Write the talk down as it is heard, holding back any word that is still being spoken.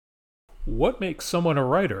What makes someone a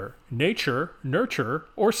writer? Nature, nurture,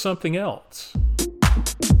 or something else?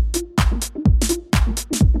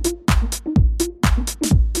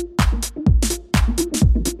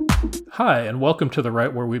 Hi, and welcome to the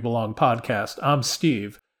Write Where We Belong podcast. I'm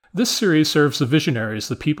Steve. This series serves the visionaries,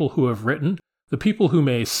 the people who have written, the people who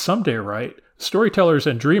may someday write, storytellers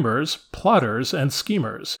and dreamers, plotters and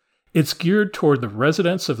schemers. It's geared toward the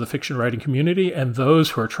residents of the fiction writing community and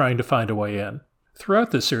those who are trying to find a way in.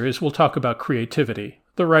 Throughout this series, we'll talk about creativity,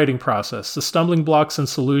 the writing process, the stumbling blocks and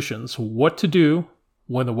solutions, what to do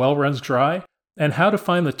when the well runs dry, and how to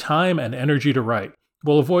find the time and energy to write.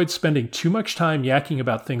 We'll avoid spending too much time yakking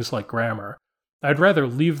about things like grammar. I'd rather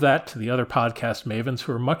leave that to the other podcast mavens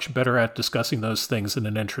who are much better at discussing those things in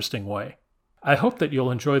an interesting way. I hope that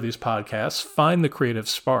you'll enjoy these podcasts, find the creative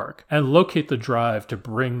spark, and locate the drive to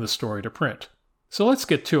bring the story to print. So let's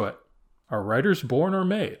get to it. Are writers born or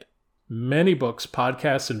made? Many books,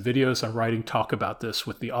 podcasts, and videos on writing talk about this,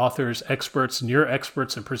 with the authors, experts, near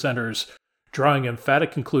experts, and presenters drawing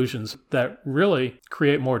emphatic conclusions that really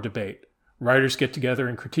create more debate. Writers get together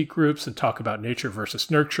in critique groups and talk about nature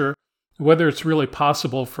versus nurture, whether it's really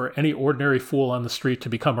possible for any ordinary fool on the street to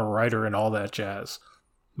become a writer and all that jazz.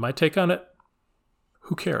 My take on it?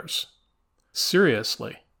 Who cares?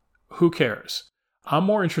 Seriously, who cares? I'm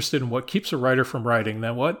more interested in what keeps a writer from writing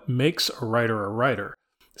than what makes a writer a writer.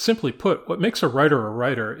 Simply put, what makes a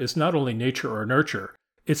writer is not only nature or nurture,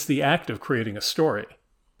 it's the act of creating a story.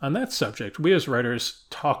 On that subject, we as writers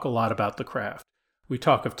talk a lot about the craft. We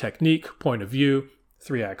talk of technique, point of view,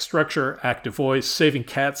 3-act structure, active voice, saving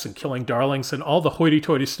cats and killing darlings, and all the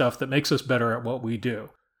hoity-toity stuff that makes us better at what we do.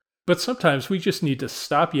 But sometimes we just need to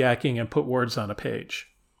stop yakking and put words on a page.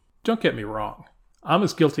 Don't get me wrong. I'm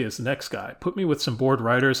as guilty as the next guy. Put me with some bored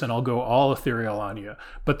writers and I'll go all ethereal on you.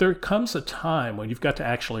 But there comes a time when you've got to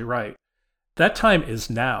actually write. That time is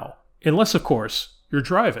now. Unless, of course, you're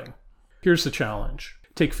driving. Here's the challenge.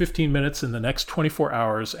 Take 15 minutes in the next 24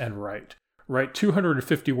 hours and write. Write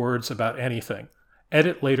 250 words about anything.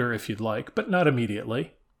 Edit later if you'd like, but not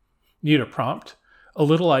immediately. Need a prompt? A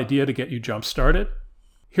little idea to get you jump-started?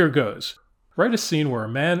 Here goes. Write a scene where a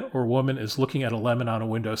man or woman is looking at a lemon on a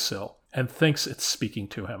windowsill and thinks it's speaking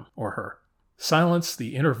to him or her. Silence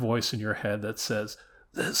the inner voice in your head that says,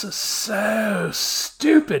 "This is so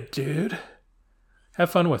stupid, dude." Have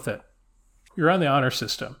fun with it. You're on the honor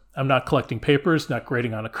system. I'm not collecting papers, not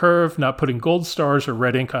grading on a curve, not putting gold stars or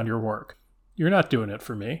red ink on your work. You're not doing it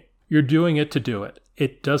for me. You're doing it to do it.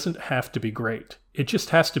 It doesn't have to be great. It just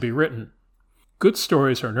has to be written. Good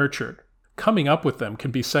stories are nurtured. Coming up with them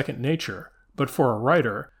can be second nature, but for a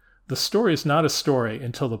writer, the story is not a story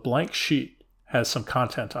until the blank sheet has some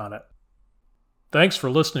content on it. Thanks for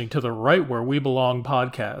listening to the Write Where We Belong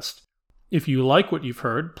podcast. If you like what you've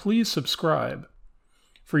heard, please subscribe.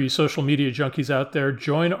 For you social media junkies out there,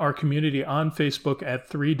 join our community on Facebook at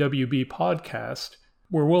 3WB Podcast,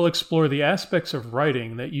 where we'll explore the aspects of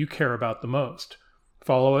writing that you care about the most.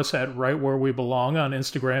 Follow us at Write Where We Belong on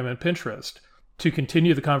Instagram and Pinterest. To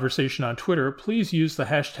continue the conversation on Twitter, please use the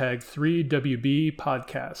hashtag 3WB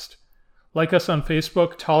Podcast. Like us on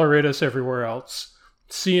Facebook, tolerate us everywhere else.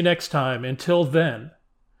 See you next time. Until then,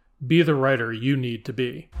 be the writer you need to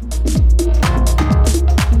be.